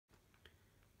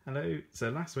Hello, so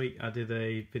last week I did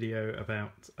a video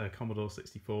about a Commodore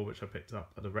 64 which I picked up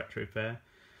at a retro fair,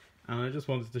 and I just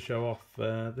wanted to show off,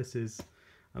 this is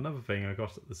another thing I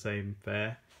got at the same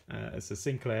fair. It's a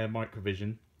Sinclair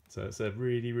Microvision, so it's a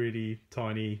really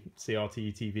tiny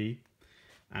CRT TV,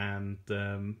 and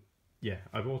yeah,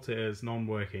 I bought it as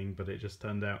non-working, but it just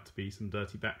turned out to be some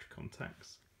dirty battery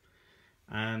contacts.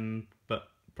 But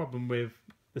problem with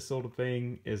this sort of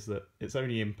thing is that its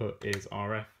only input is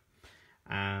RF,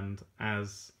 and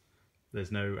as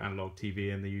there's no analog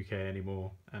TV in the UK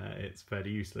anymore, it's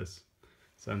fairly useless.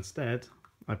 So instead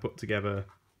I put together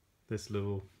this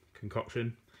little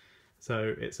concoction.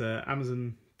 So it's an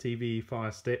Amazon TV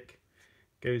Fire Stick,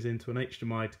 goes into an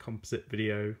HDMI to composite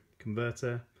video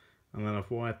converter, and then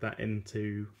I've wired that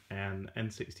into an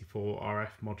N64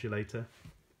 RF modulator,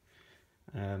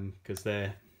 because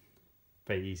they're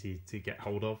very easy to get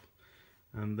hold of.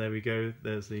 And there we go,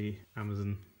 there's the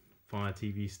Amazon Fire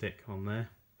TV Stick on there.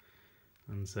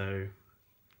 And so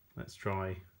let's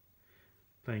try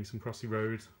playing some Crossy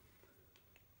Road.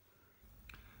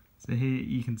 So here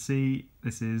you can see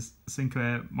this is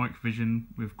Sinclair Microvision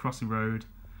with Crossy Road,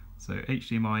 so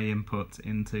HDMI input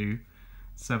into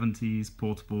 70s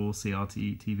portable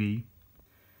CRT TV.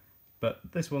 But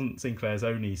this wasn't Sinclair's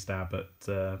only stab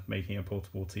at making a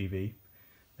portable TV.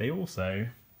 They also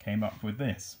came up with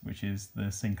this, which is the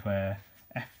Sinclair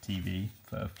FTV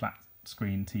for flat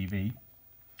screen TV.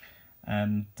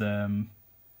 And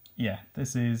yeah,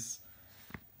 this is,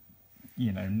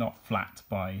 you know, not flat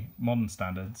by modern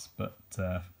standards, but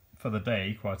for the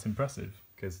day quite impressive,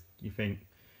 because you think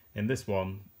in this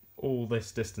one all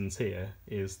this distance here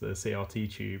is the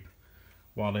CRT tube,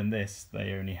 while in this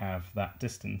they only have that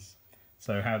distance.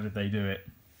 So how did they do it?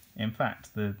 In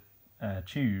fact, the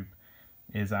tube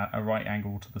is at a right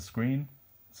angle to the screen,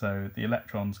 so the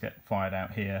electrons get fired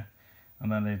out here,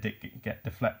 and then they get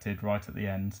deflected right at the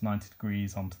end 90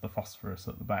 degrees onto the phosphorus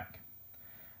at the back,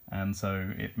 and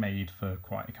so it made for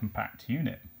quite a compact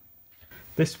unit.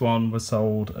 This one was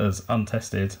sold as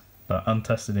untested, but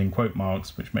untested in quote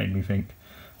marks, which made me think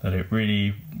that it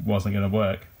really wasn't going to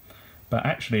work. But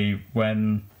actually,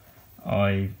 when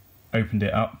I opened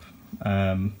it up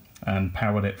and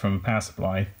powered it from a power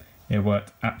supply, it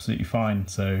worked absolutely fine.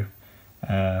 So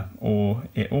or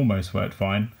it almost worked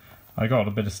fine. I got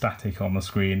a bit of static on the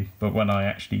screen, but when I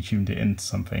actually tuned it into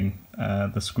something,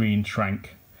 the screen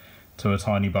shrank to a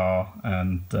tiny bar,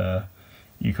 and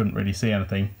you couldn't really see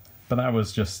anything. But that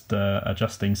was just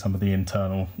adjusting some of the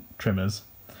internal trimmers.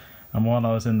 And while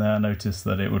I was in there, I noticed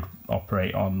that it would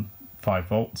operate on 5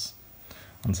 volts,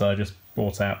 and so I just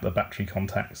brought out the battery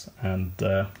contacts and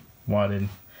wired in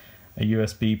a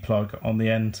USB plug on the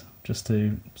end just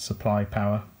to supply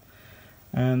power.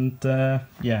 And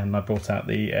yeah, and I brought out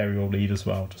the aerial lead as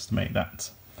well, just to make that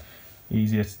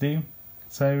easier to do.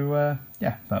 So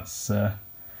yeah, that's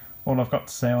all I've got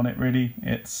to say on it really.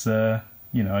 It's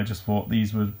you know, I just thought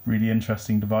these were really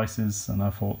interesting devices, and I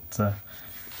thought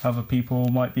other people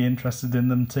might be interested in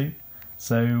them too.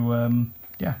 So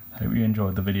yeah, hope you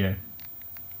enjoyed the video.